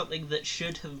getting something that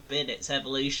should have been its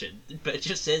evolution, but it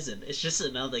just isn't. It's just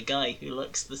another guy who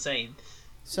looks the same.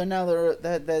 so now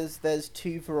there's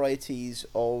two varieties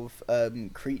of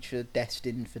creature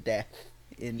destined for death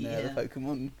in the Yeah.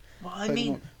 Pokemon. Well, I Pokemon.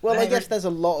 mean... Well, I they're- guess there's a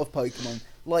lot of Pokemon.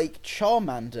 Like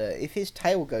Charmander, if his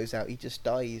tail goes out, he just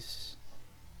dies.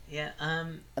 Yeah,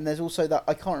 And there's also that,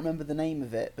 I can't remember the name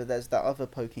of it, but there's that other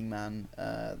Pokemon,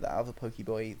 that other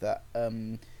Pokeboy that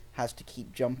has to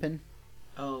keep jumping.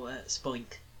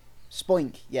 Spoink.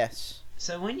 Spoink, yes.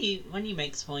 So when you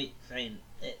make Spoink faint,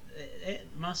 it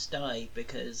must die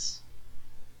because...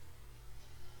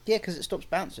 Yeah, because it stops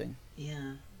bouncing.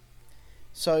 Yeah.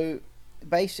 So,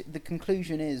 the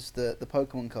conclusion is that the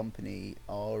Pokemon Company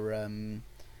are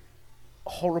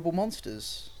horrible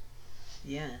monsters.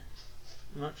 Yeah.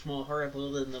 Much more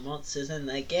horrible than the monsters in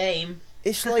their game.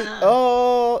 It's like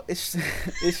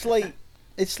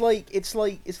it's like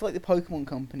the Pokemon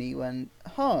Company when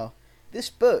this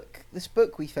book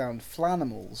we found,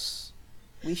 Flanimals.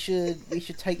 We should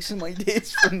take some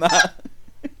ideas from that.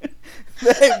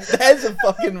 There's a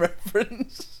fucking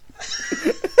reference.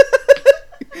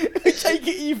 I take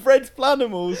it you've read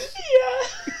Flanimals.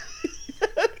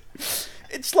 Yeah.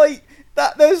 It's like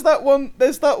that. There's that one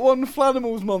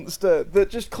Flanimals monster that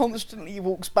just constantly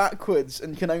walks backwards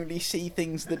and can only see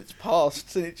things that it's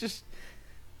past, and it just.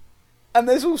 And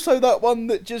there's also that one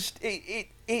that just if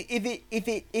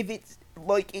it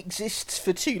like exists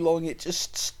for too long, it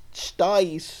just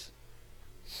dies.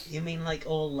 You mean like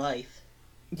all life?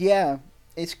 Yeah,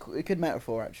 it's a good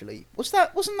metaphor actually.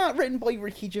 Wasn't that written by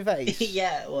Ricky Gervais?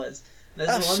 Yeah, it was. There's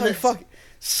That's one so that's...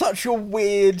 such a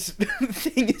weird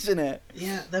thing, isn't it?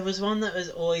 Yeah, there was one that was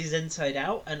always inside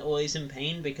out and always in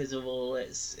pain because of all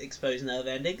its exposed nerve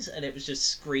endings, and it was just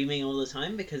screaming all the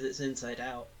time because it's inside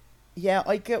out. Yeah,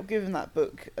 I got given that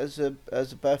book as a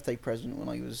birthday present when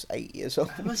I was 8 years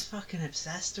old. I was fucking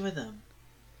obsessed with them.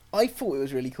 I thought it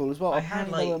was really cool as well. I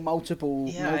Apparently had, there were multiple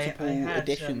I had,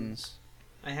 editions.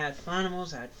 I had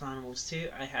Flanimals, I had Flanimals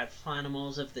 2, I had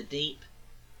Flanimals of the Deep.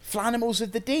 Flanimals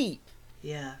of the Deep.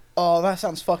 Yeah, Oh, that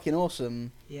sounds fucking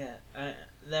awesome. yeah.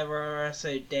 There were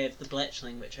also Day of the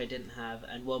Bletchling, which I didn't have,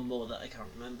 and one more that I can't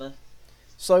remember.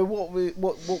 So what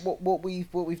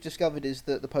we've discovered is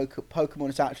that the Pokemon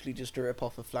is actually just a rip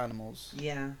off of Flanimals.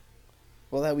 Yeah.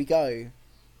 Well, there we go.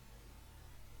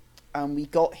 And we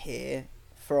got here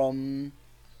from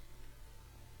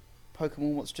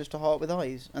Pokemon What's Just a Heart with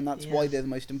Eyes, and that's why Yeah. they're the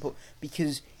most important,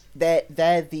 because they're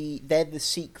the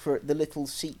secret, the little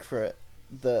secret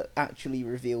that actually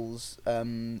reveals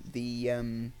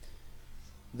the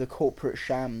the corporate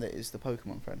sham that is the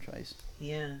Pokemon franchise.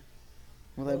 Yeah.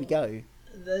 Well, there we go.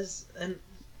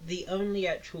 The only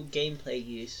actual gameplay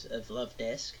use of Love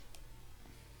Disc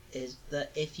is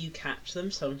that if you catch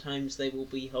them, sometimes they will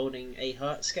be holding a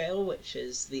heart scale, which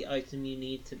is the item you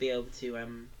need to be able to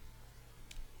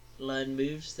learn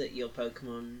moves that your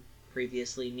Pokemon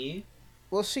previously knew.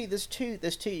 Well, see, there's two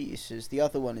uses. The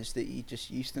other one is that you just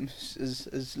use them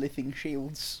as living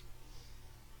shields.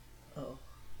 Oh.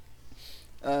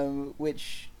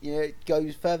 Which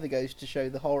goes to show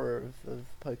the horror of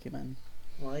Pokemon.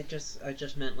 Well, I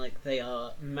just meant like they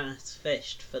are mass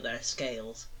fished for their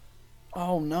scales.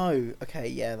 Oh no! Okay,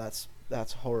 yeah,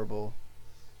 that's horrible.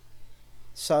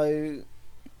 So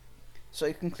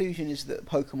conclusion is that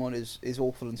Pokemon is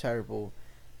awful and terrible.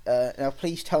 Now,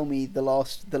 please tell me the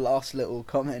last little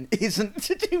comment isn't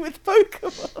to do with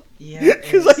Pokemon. Yeah,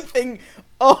 because I think,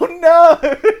 oh no!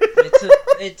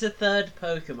 it's a third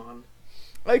Pokemon.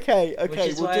 Okay. Which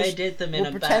is why I did them in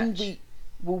a batch.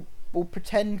 We'll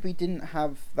pretend we didn't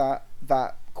have that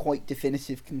quite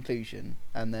definitive conclusion,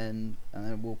 and then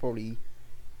we'll probably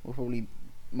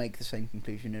make the same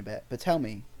conclusion in a bit. But tell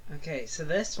me. Okay, so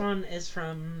this one is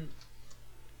from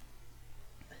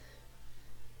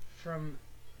a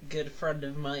good friend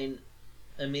of mine,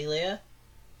 Amelia,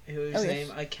 whose name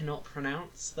I cannot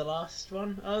pronounce the last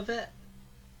one of it.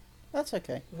 That's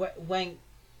okay. Wank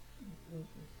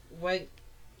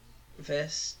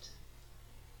Fist,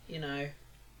 you know.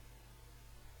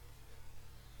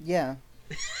 Yeah.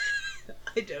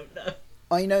 I don't know.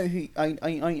 I know who I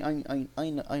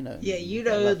know. Yeah, you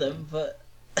know them, but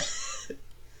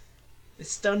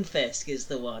Stunfisk is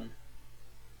the one.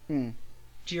 Do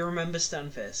you remember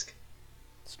Stunfisk?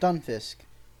 Stunfisk.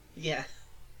 Yeah.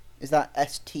 Is that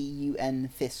Stun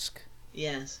Fisk?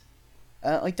 Yes.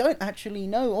 I don't actually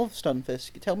know of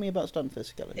Stunfisk. Tell me about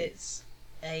Stunfisk, Ellen. It's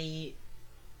a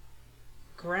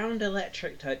ground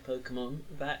electric type Pokemon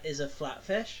that is a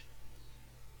flatfish.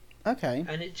 Okay.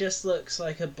 And it just looks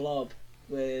like a blob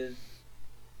with...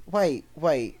 Wait.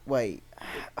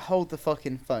 Hold the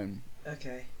fucking phone.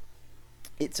 Okay.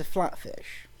 It's a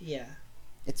flatfish. Yeah.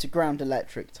 It's a ground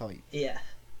electric type. Yeah.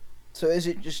 So is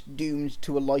it just doomed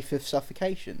to a life of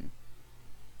suffocation?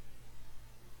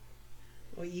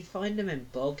 Well, you find them in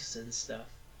bogs and stuff.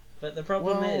 But the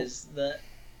problem is that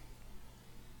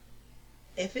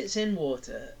if it's in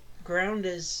water, ground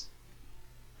is...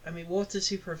 I mean, water's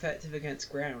super effective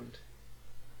against ground.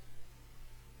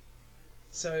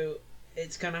 So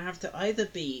it's going to have to either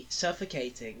be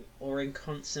suffocating or in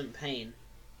constant pain.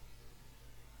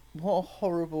 What a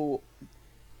horrible...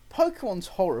 Pokemon's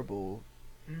horrible.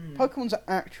 Pokemon's are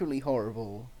actually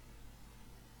horrible.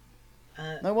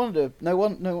 No wonder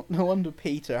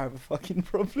Peter have a fucking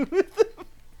problem with them.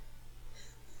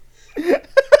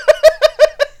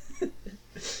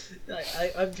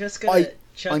 I'm just gonna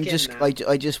chuck in now.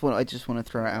 I just want to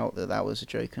throw it out that was a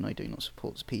joke, and I do not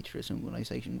support Peter as an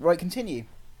organisation. Right, continue.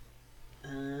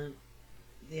 I'm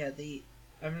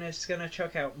just gonna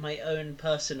chuck out my own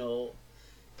personal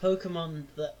Pokemon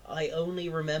that I only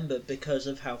remember because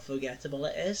of how forgettable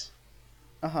it is.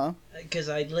 Because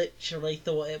I literally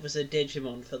thought it was a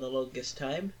Digimon for the longest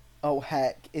time. Oh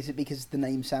heck! Is it because the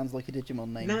name sounds like a Digimon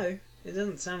name? No, it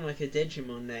doesn't sound like a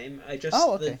Digimon name. I just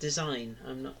the design. I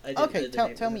didn't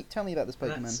know the name. Tell me about this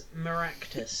Pokemon. That's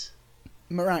Maractus.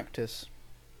 Maractus.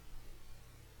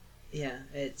 Yeah,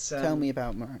 it's. Tell me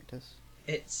about Maractus.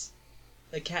 It's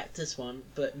a cactus one,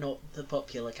 but not the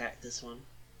popular cactus one.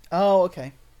 Oh,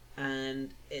 okay.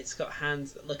 And it's got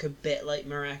hands that look a bit like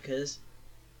maracas.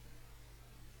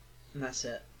 And that's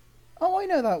it. Oh, I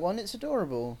know that one. It's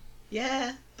adorable.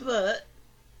 Yeah, but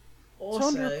also...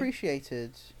 It's underappreciated.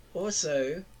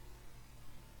 Also,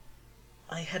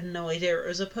 I had no idea it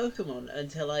was a Pokemon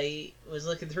until I was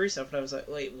looking through stuff and I was like,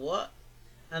 wait, what?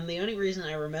 And the only reason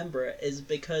I remember it is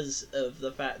because of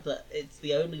the fact that it's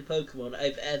the only Pokemon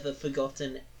I've ever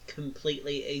forgotten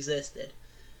completely existed.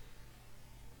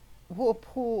 What a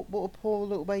poor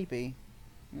little baby.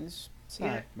 It's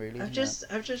sad, really. I've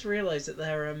just realised that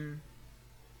there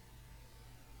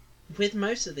with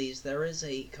most of these there is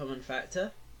a common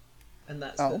factor, and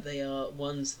that's that they are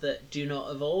ones that do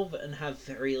not evolve and have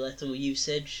very little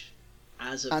usage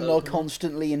as a Pokemon. And are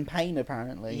constantly in pain,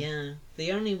 apparently. Yeah,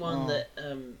 the only one that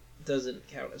doesn't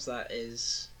count as that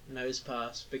is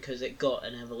Nosepass, because it got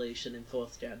an evolution in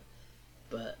 4th gen.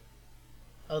 But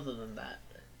other than that,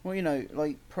 well, you know,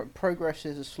 like progress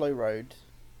is a slow road.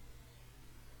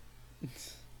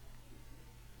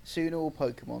 Soon all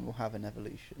Pokemon will have an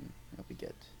evolution. It'll be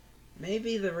good.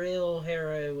 Maybe the real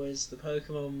hero was the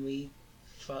Pokemon we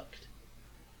fucked.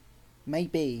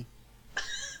 Maybe.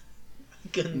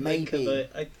 Maybe.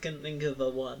 I couldn't think of a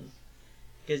one.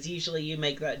 Because usually you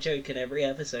make that joke in every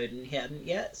episode and he hadn't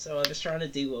yet, so I was trying to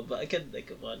do one, but I couldn't think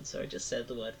of one, so I just said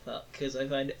the word fuck, because I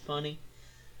find it funny.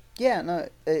 Yeah, no,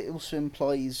 it also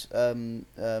implies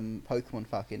Pokemon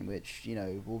fucking, which, you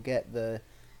know, will get the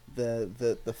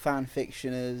fan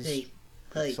fictioners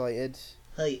excited.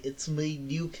 Hey, it's my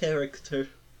new character.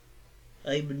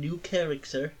 I'm a new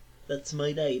character. That's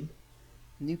my name.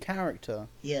 New character?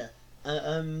 Yeah.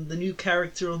 I'm the new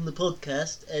character on the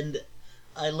podcast, and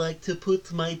I like to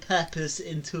put my peppers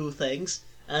into things,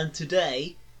 and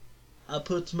today I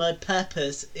put my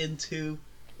peppers into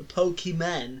a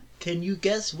Pokemon. Can you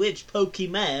guess which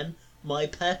Pokemon my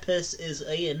peppers is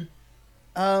in?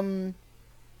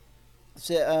 Is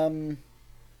it,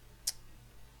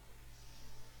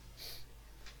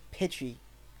 Pidgey?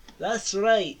 That's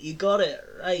right, you got it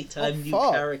right. I'm new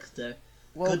character.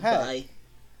 Well, goodbye.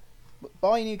 Heck.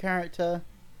 Buy new character.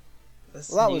 Well,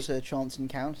 that was a chance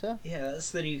encounter. Yeah,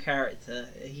 that's the new character.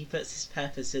 He puts his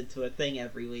peppers into a thing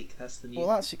every week. That's the new. Well,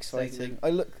 that's exciting.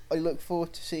 segment. I look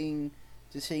forward to seeing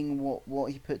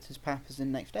what he puts his peppers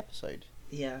in next episode.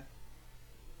 Yeah.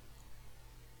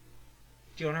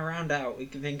 Do you want to round out? We've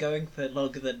been going for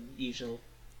longer than usual.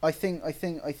 I think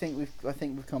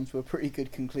we've come to a pretty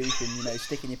good conclusion. You know,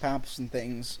 sticking your peppers and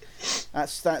things.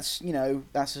 That's just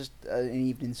an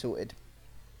evening sorted.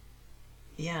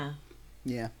 Yeah.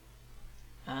 Yeah.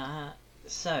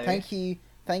 So. Thank you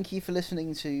for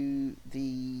listening to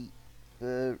the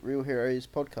Real Heroes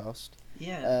podcast.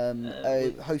 Yeah.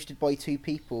 Hosted by two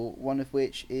people, one of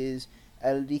which is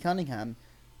Elodie Cunningham.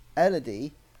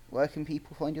 Elodie, where can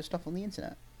people find your stuff on the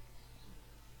internet?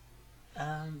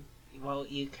 Well,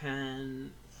 you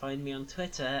can find me on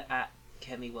Twitter at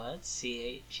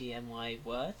ChemyWords, CHEMY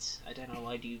words. I don't know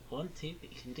why you want to,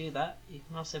 but you can do that. You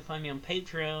can also find me on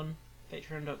Patreon,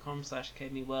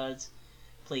 patreon.com/ChemyWords.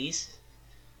 Please.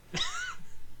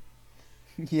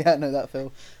 Yeah, no, that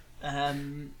Phil.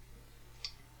 And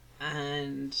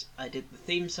I did the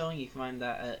theme song. You can find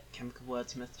that at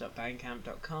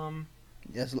chemicalwordsmith.bandcamp.com.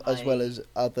 As well as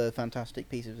other fantastic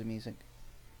pieces of music.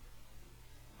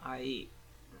 I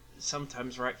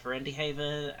sometimes write for Indie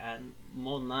Haven, and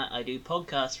more than that, I do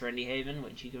podcasts for Indie Haven,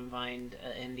 which you can find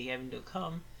at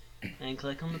indiehaven.com, and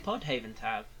click on the Podhaven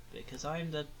tab, because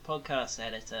I'm the podcast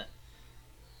editor.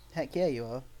 Heck yeah, you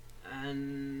are.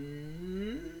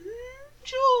 And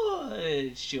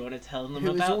George, do you want to tell them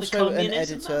Who is about the also an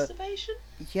communism editor. masturbation?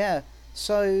 Yeah,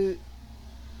 so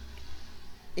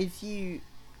if you...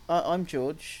 I'm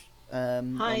George,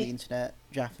 on Hi. the internet,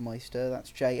 Jaffameister,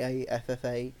 that's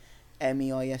JAFFAMEISTER.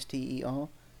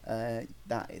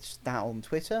 It's that on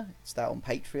Twitter, it's that on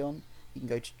Patreon. You can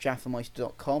go to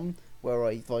jaffameister.com, where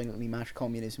I violently mash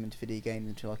communism into video games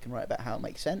until I can write about how it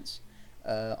makes sense.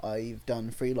 I've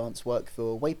done freelance work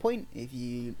for Waypoint. If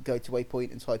you go to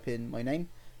Waypoint and type in my name,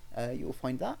 you'll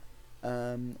find that.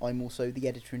 I'm also the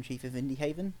editor-in-chief of Indie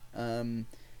Haven, and,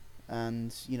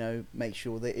 you know, make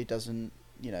sure that it doesn't,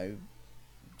 you know,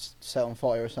 set on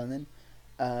fire or something.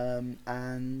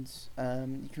 And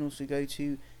you can also go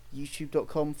to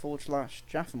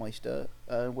youtube.com/Jaffameister,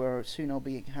 where soon I'll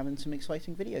be having some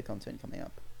exciting video content coming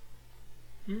up.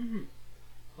 Mm-hmm.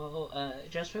 Well,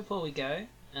 just before we go,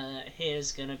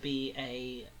 here's going to be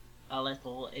a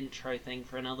little intro thing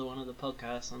for another one of the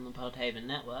podcasts on the Podhaven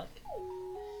network.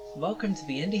 Welcome to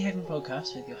the Indie Haven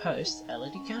podcast with your host,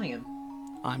 Elodie Cunningham.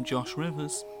 I'm Josh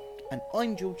Rivers. And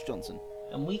I'm George Johnson.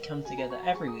 And we come together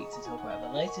every week to talk about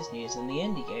the latest news in the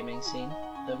indie gaming scene,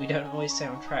 though we don't always stay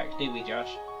on track, do we,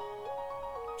 Josh?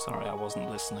 Sorry, I wasn't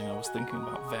listening. I was thinking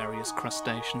about various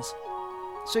crustaceans.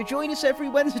 So join us every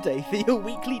Wednesday for your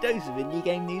weekly dose of indie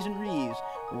game news and reviews,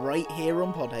 right here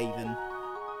on Podhaven.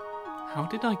 How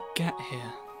did I get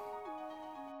here?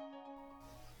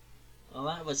 Well,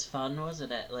 that was fun,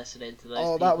 wasn't it? Listening to those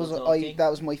Oh, people that was talking.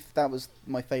 that was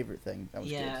my favourite thing. That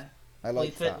was Yeah. good. I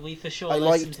liked that. We for sure I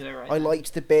listened to it right I now.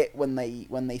 liked the bit when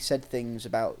they said things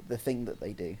about the thing that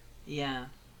they do. Yeah.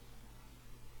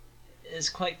 It's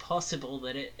quite possible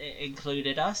that it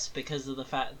included us because of the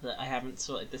fact that I haven't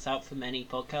sorted this out for many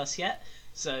podcasts yet.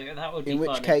 So that would be In which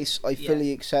fun. case, I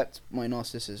fully accept my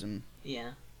narcissism.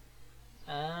 Yeah.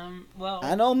 Well.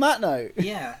 And on that note,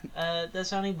 Yeah.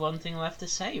 There's only one thing left to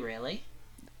say, really.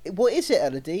 what is it,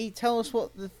 Elodie? Tell us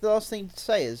what the last thing to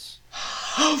say is.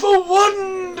 Have a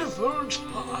wonderful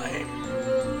time.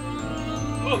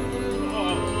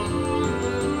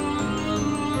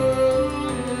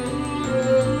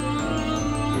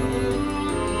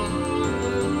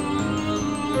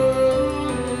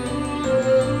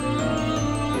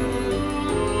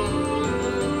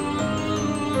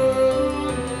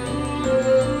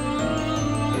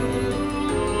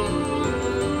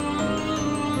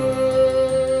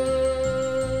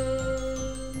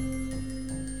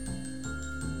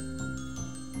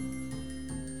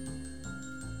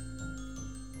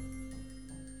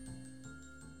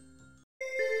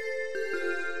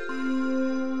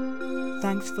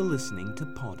 Thanks for listening to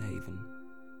Podhaven.